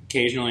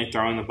occasionally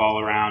throwing the ball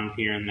around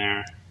here and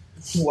there.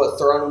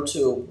 Throwing him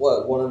to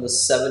one of the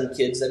 7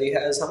 kids that he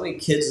has? How many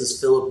kids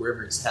does Phillip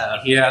Rivers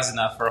have? He has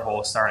enough for a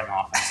whole starting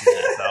offense in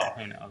the NFL.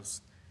 Who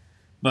knows?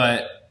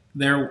 But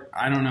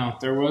I don't know.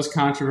 There was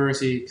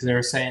controversy because they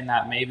were saying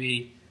that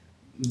maybe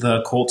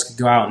the Colts could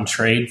go out and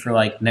trade for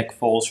like Nick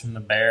Foles from the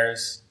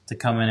Bears to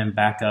come in and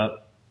back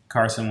up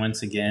Carson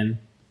Wentz again.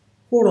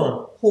 Hold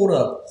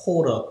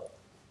up.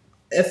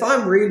 If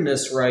I'm reading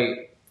this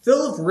right,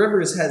 Phillip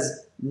Rivers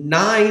has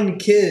 9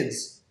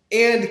 kids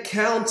and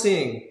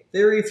counting.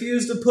 They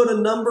refused to put a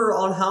number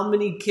on how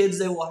many kids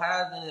they will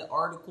have in an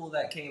article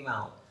that came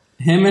out.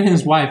 Him and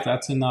his wife,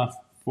 that's enough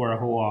for a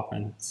whole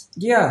offense.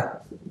 Yeah.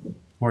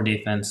 Or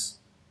defense,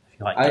 if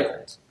you like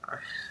defense. I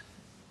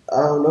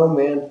don't know,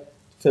 man.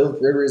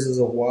 Phillip Rivers is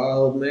a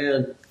wild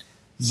man.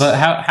 But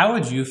how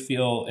would you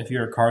feel if you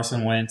were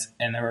Carson Wentz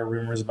and there were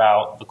rumors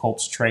about the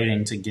Colts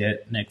trading to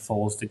get Nick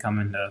Foles to come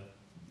in to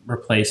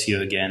replace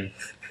you again?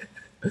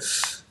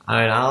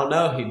 I don't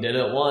know. He did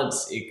it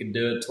once. He could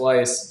do it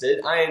twice.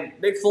 Nick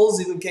Foles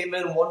even came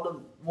in and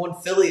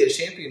won Philly a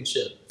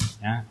championship.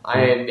 Yeah.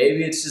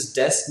 Maybe it's just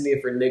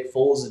destiny for Nick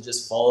Foles to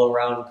just follow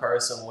around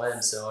Carson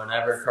Wentz. So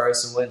whenever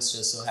Carson Wentz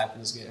just so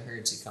happens to get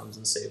hurt, he comes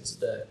and saves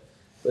the day.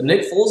 But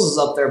Nick Foles is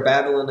up there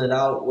battling it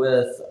out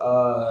with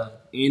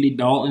Andy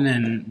Dalton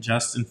and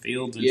Justin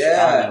Fields in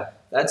Chicago.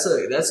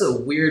 That's a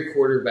weird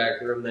quarterback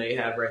room that you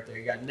have right there.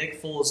 You got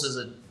Nick Foles as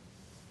a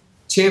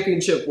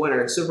championship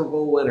winner, Super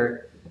Bowl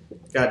winner.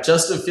 Got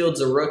Justin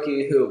Fields, a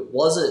rookie who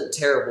wasn't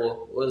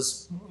terrible,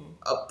 was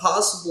a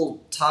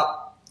possible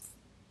top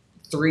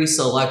 3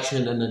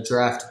 selection in the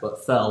draft,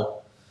 but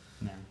fell.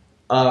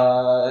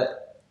 Yeah.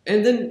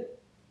 And then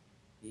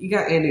you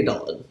got Andy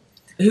Dalton,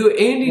 who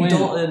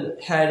Dalton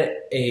had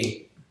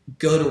a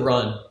good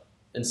run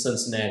in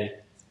Cincinnati.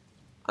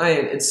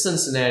 It's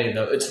Cincinnati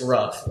though. It's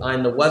rough.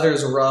 The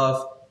weather's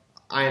rough.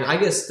 I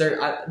guess they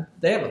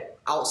have an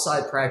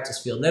outside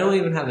practice field. They don't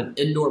even have an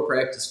indoor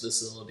practice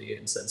facility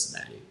in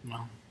Cincinnati.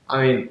 No.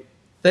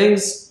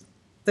 Things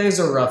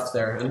are rough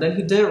there. And then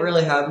he didn't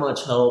really have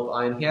much help.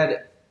 He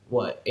had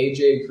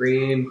AJ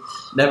Green,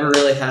 never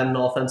really had an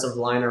offensive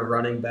line or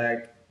running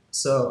back.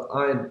 So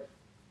I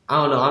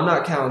don't know. I'm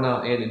not counting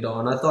out Andy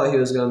Dalton. I thought he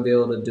was going to be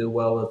able to do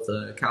well with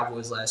the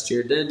Cowboys last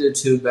year. Didn't do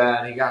too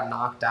bad. He got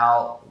knocked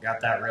out.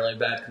 Got that really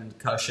bad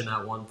concussion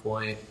at one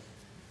point.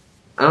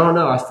 I don't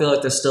know. I feel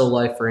like there's still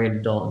life for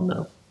Andy Dalton,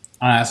 though.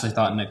 I actually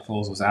thought Nick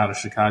Foles was out of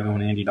Chicago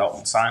when Andy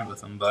Dalton signed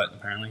with him, but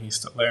apparently he's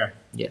still there.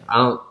 Yeah,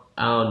 I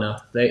don't know.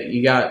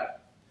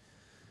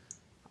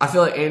 I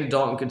feel like Andy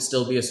Dalton could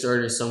still be a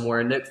starter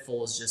somewhere. Nick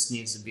Foles just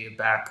needs to be a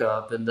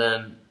backup. And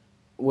then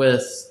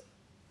with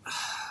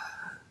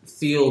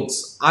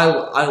Fields,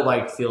 I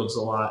like Fields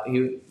a lot.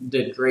 He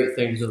did great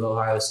things with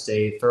Ohio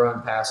State,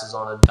 throwing passes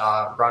on a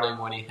dot, running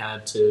when he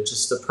had to.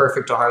 Just the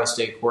perfect Ohio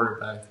State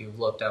quarterback if you've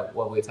looked at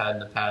what we've had in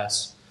the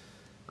past.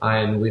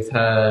 And we've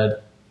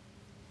had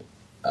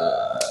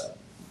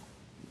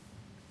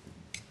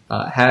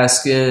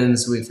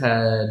Haskins. We've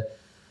had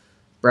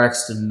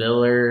Braxton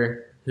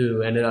Miller,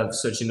 who ended up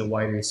switching to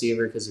wide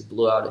receiver because he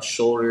blew out his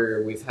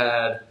shoulder. We've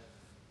had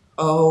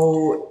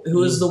who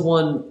was the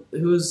one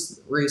who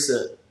was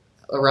recent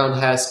around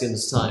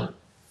Haskins' time?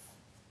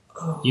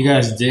 You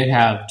guys did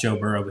have Joe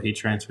Burrow, but he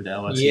transferred to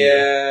LSU.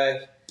 Yeah,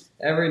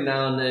 every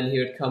now and then he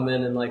would come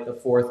in like the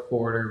fourth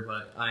quarter,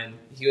 but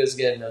he was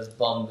getting those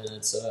bum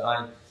minutes.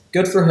 So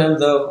good for him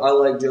though. I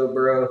like Joe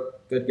Burrow,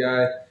 good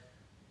guy.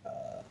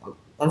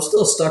 I'm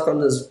still stuck on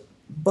this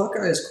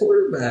Buckeyes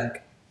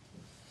quarterback.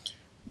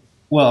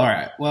 Well, all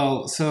right.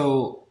 Well,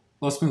 so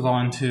let's move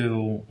on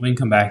to we can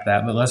come back to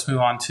that, but let's move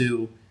on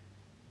to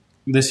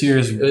this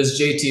year's. It was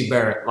JT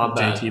Barrett. My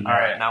bad. JT Barrett. All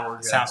right, now we're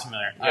good. Sounds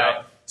familiar. Yeah. All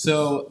right.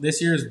 So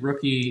this year's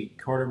rookie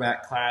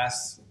quarterback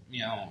class,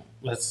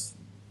 let's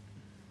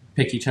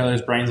pick each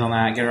other's brains on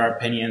that, get our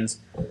opinions.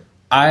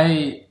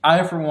 I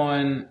for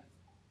one,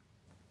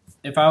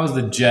 if I was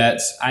the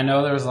Jets, I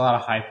know there was a lot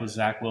of hype with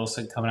Zach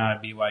Wilson coming out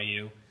of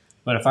BYU,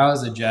 but if I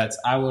was the Jets,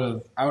 I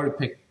would have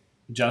picked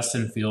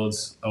Justin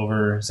Fields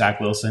over Zach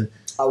Wilson.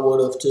 I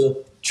would have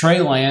too. Trey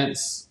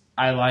Lance,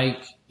 I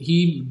like.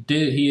 He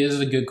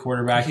is a good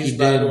quarterback. He's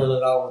battling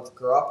it out with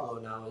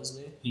Garoppolo now,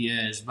 isn't he? He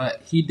is,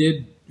 but he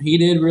did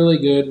really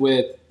good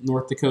with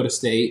North Dakota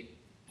State.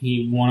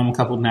 He won them a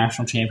couple of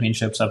national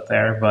championships up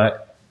there,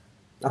 but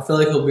I feel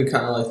like he'll be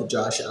kind of like the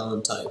Josh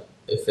Allen type,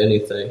 if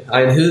anything.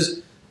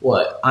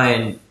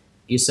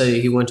 You say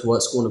he went to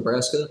what school,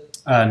 Nebraska?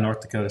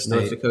 North Dakota State.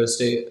 North Dakota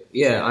State.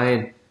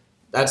 Yeah,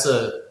 it's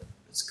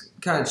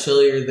kind of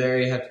chillier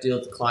there. You have to deal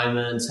with the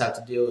climates, have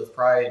to deal with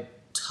probably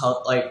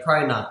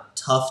not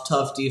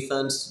tough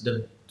defense,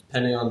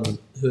 depending on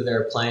who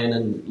they're playing.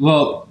 And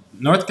well,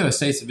 North Dakota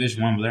State's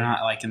Division I, but they're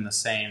not like in the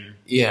same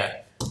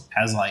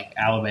as like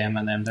Alabama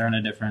and them. They're in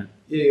a different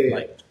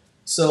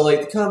So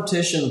the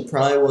competition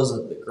probably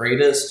wasn't the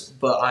greatest,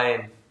 but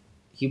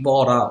he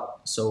balled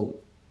out. So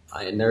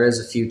there is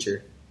a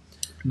future.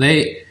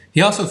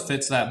 He also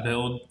fits that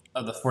build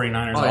of the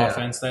 49ers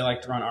offense. Yeah. They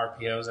like to run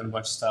RPOs and a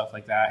bunch of stuff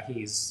like that.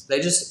 They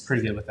just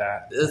pretty good with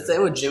that. The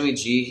thing with Jimmy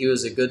G, he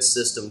was a good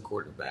system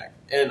quarterback.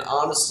 And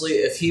honestly,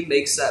 if he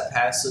makes that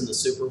pass in the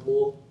Super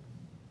Bowl,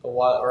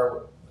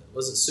 or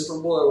was it Super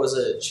Bowl or was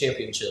it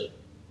championship?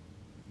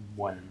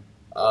 When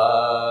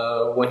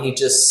he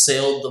just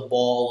sailed the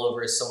ball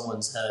over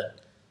someone's head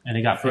and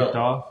he got picked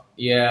off.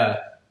 Yeah,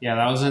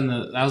 that was in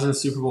the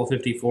Super Bowl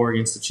 54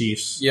 against the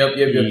Chiefs.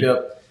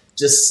 Yep.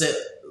 Just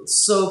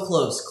so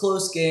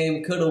close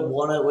game. Could have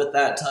won it with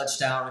that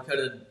touchdown.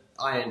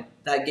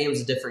 That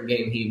game's a different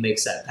game. He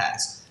makes that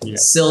pass,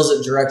 seals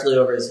it directly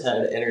over his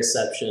head,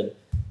 interception.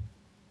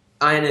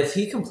 And if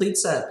he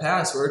completes that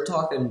pass, we're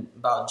talking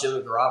about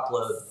Jimmy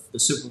Garoppolo, the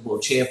Super Bowl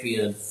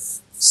champion,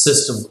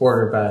 system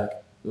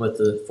quarterback with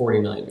the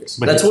 49ers.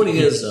 But that's what he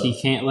is, though. He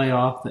can't lay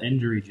off the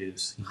injury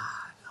juice.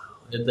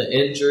 The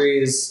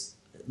injuries,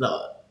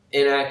 the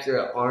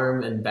inaccurate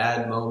arm in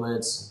bad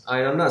moments.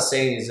 I'm not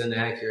saying he's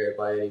inaccurate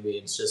by any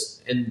means.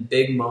 Just in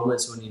big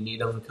moments when you need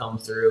him to come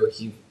through,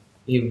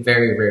 he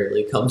very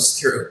rarely comes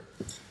through.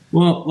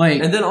 Well,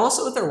 and then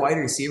also with their wide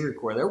receiver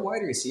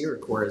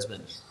core has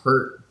been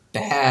hurt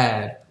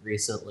bad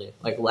recently.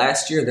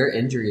 Last year, their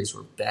injuries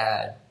were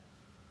bad.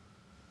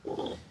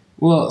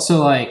 Well,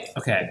 so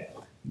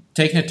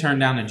taking a turn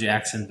down to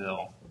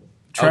Jacksonville,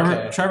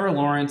 Trevor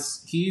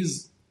Lawrence,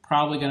 he's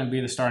probably going to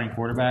be the starting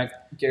quarterback,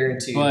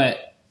 guaranteed.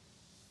 But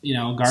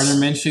Gardner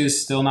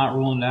Minshew's still not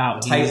ruling it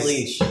out. Tight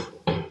leash.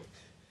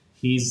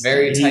 He's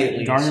very tight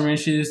leash. Gardner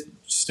Minshew's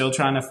still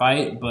trying to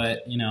fight,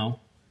 but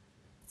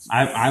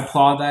I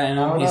applaud that in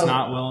him. He's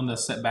not willing to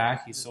sit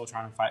back. He's still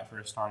trying to fight for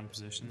a starting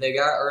position. They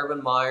got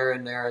Urban Meyer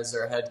in there as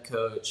their head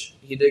coach.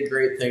 He did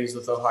great things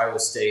with Ohio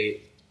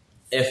State.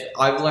 If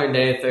I've learned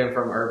anything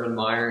from Urban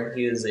Meyer,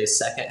 he is a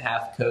second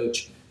half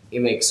coach. He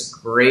makes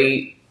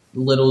great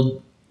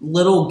little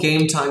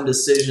game time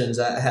decisions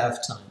at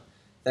halftime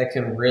that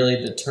can really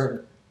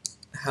determine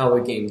how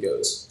a game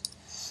goes.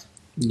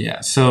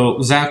 Yeah,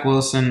 so Zach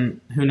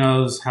Wilson, who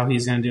knows how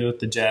he's going to do with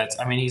the Jets.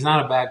 I mean, he's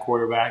not a bad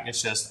quarterback.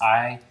 It's just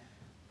I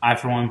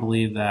for one,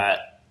 believe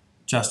that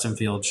Justin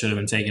Fields should have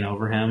been taken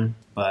over him.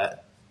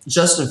 But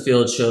Justin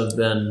Fields should have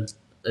been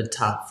a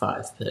top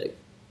 5 pick.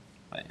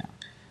 But yeah.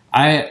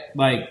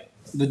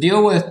 The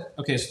deal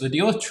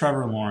with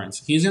Trevor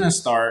Lawrence, he's going to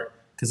start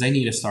because they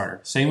need a starter.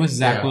 Same with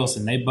Zach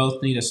Wilson. They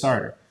both need a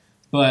starter.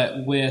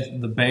 But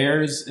with the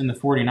Bears and the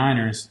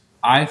 49ers,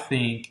 I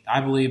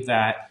believe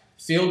that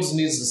Fields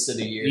needs to sit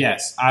a year.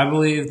 Yes, I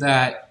believe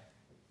that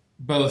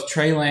both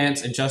Trey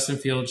Lance and Justin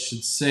Fields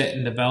should sit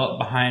and develop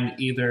behind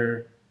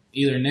either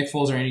Nick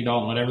Foles or Andy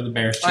Dalton, whatever the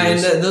Bears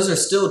choose. And those are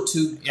still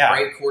two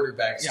great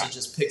quarterbacks to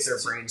just pick their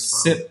brains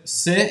from.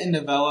 Sit and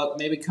develop.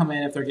 Maybe come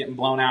in if they're getting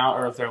blown out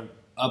or if they're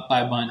up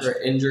by a bunch.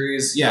 Or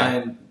injuries.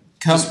 Yeah.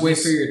 Just wait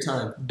for your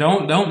time.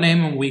 Don't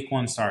name them week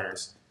 1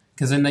 starters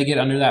because then they get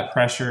under that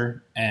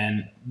pressure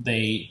and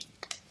they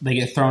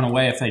get thrown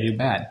away if they do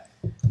bad.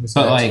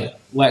 But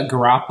let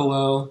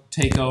Garoppolo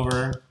take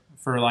over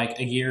for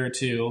a year or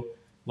two.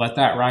 let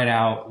that ride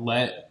out.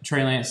 Let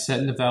Trey Lance sit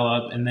and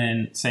develop, and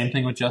then same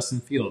thing with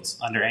Justin Fields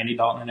under Andy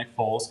Dalton and Nick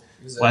Foles.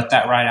 Exactly. Let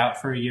that ride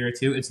out for a year or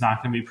two. It's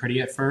not going to be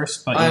pretty at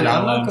first, but you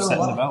got to let them sit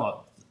and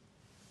develop.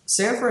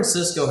 San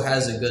Francisco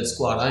has a good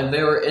squad. I mean,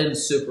 they were in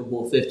Super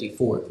Bowl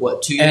 54,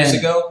 2 years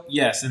ago?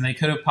 Yes, and they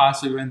could have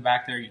possibly been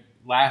back there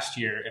last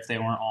year if they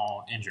weren't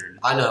all injured.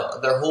 I know.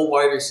 Their whole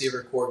wide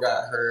receiver core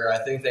got hurt. I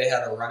think they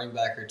had a running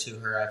back or two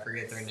hurt. I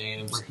forget their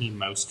names. Raheem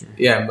Mostert.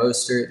 Yeah,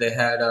 Mostert. They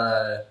had,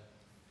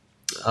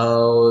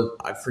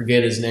 I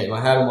forget his name.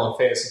 I had him on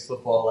fantasy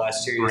football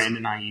last year.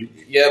 Brandon Ayuk.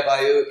 Yep,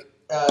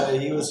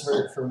 Ayuk. He was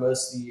hurt for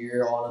most of the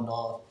year, on and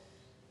off.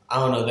 I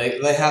don't know.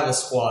 They have a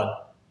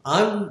squad.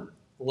 I'm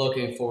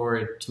looking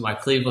forward to my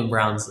Cleveland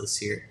Browns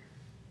this year.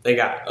 They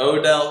got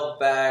Odell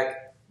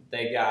back.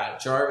 They got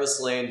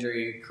Jarvis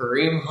Landry,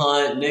 Kareem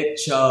Hunt, Nick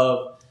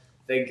Chubb.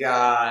 They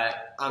got,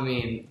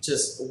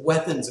 just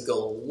weapons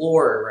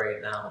galore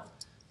right now.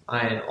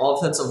 And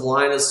offensive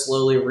line is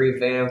slowly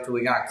revamped.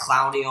 We got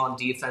Clowney on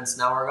defense.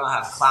 Now we're going to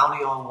have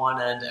Clowney on one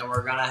end, and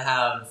we're going to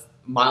have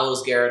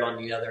Myles Garrett on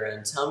the other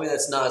end. Tell me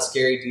that's not a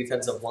scary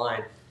defensive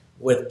line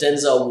with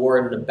Denzel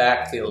Ward in the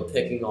backfield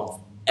picking off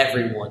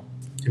everyone.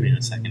 To be in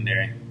the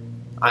secondary.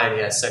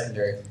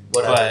 Secondary.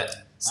 Whatever. But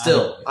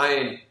still,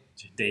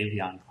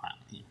 Davion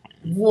Clowney.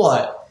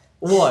 What?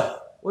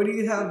 What do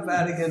you have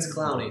bad against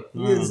Clowney?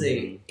 He is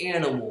an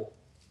animal.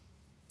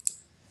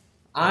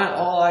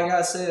 All I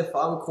gotta say, if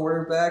I'm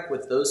quarterback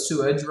with those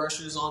two edge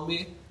rushers on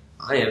me,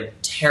 I am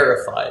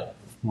terrified.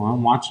 Well,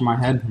 I'm watching my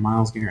head for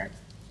Myles Garrett.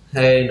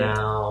 Hey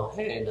now. All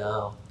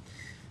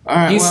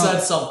right. He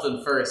said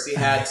something first. He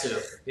had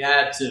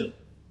to.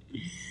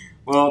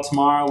 Well,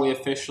 tomorrow we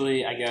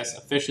officially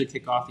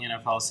kick off the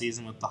NFL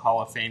season with the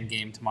Hall of Fame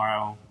game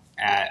tomorrow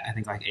at, I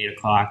think, 8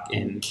 o'clock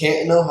in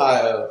Canton,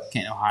 Ohio.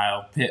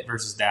 Pitt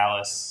versus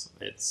Dallas.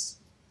 It's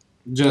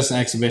just an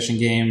exhibition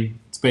game.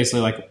 It's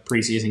basically like a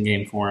preseason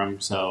game for them.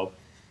 So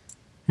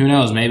who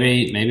knows?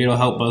 Maybe it'll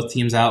help both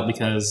teams out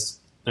because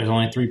there's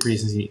only 3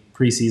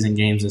 preseason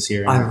games this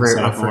year. I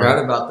forgot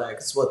about that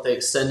because they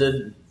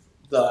extended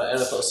the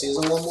NFL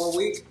season one more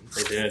week?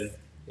 They did.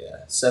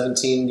 Yeah,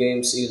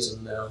 17-game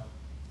season now.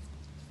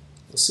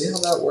 We'll see how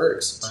that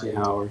works. See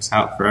how it works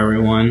out for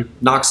everyone.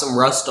 Knock some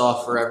rust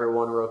off for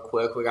everyone real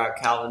quick. We got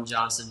Calvin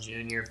Johnson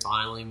Jr.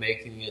 finally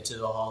making it to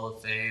the Hall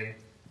of Fame.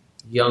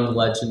 Young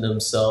legend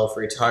himself,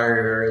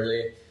 retired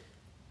early.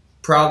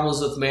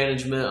 Problems with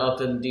management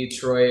up in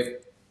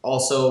Detroit.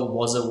 Also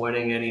wasn't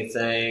winning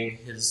anything.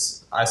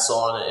 I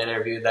saw in an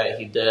interview that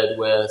he did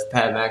with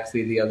Pat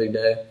McAfee the other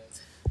day.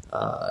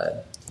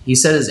 He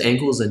said his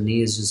ankles and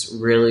knees just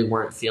really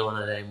weren't feeling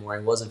it anymore.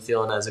 He wasn't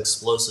feeling as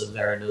explosive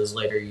there in those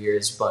later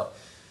years. But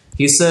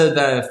he said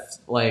that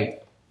if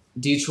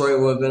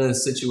Detroit would have been in a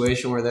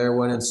situation where they were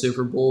winning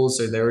Super Bowls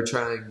or they were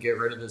trying to get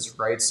rid of his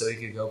rights so he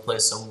could go play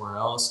somewhere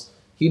else,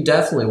 he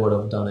definitely would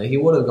have done it. He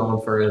would have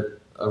gone for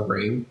a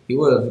ring. He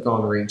would have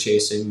gone ring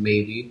chasing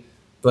maybe.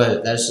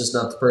 But that's just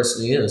not the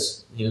person he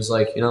is. He was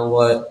like, you know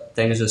what?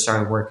 Things just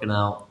started working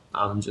out.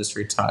 I'm just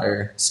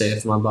retire,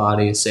 save my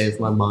body, save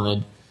my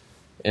mind.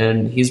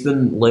 And he's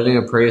been living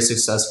a pretty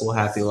successful,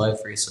 happy life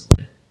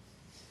recently.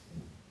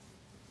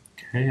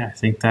 Okay, I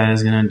think that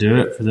is going to do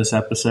it for this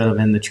episode of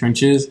In the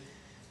Trenches.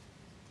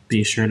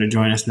 Be sure to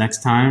join us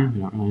next time. We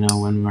don't really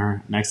know when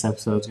our next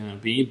episode is going to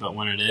be, but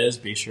when it is,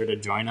 be sure to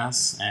join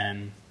us.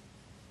 And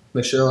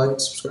make sure to like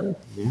and subscribe.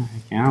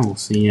 Yeah, we'll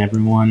see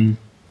everyone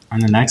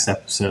on the next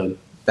episode.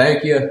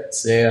 Thank you.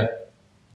 See ya.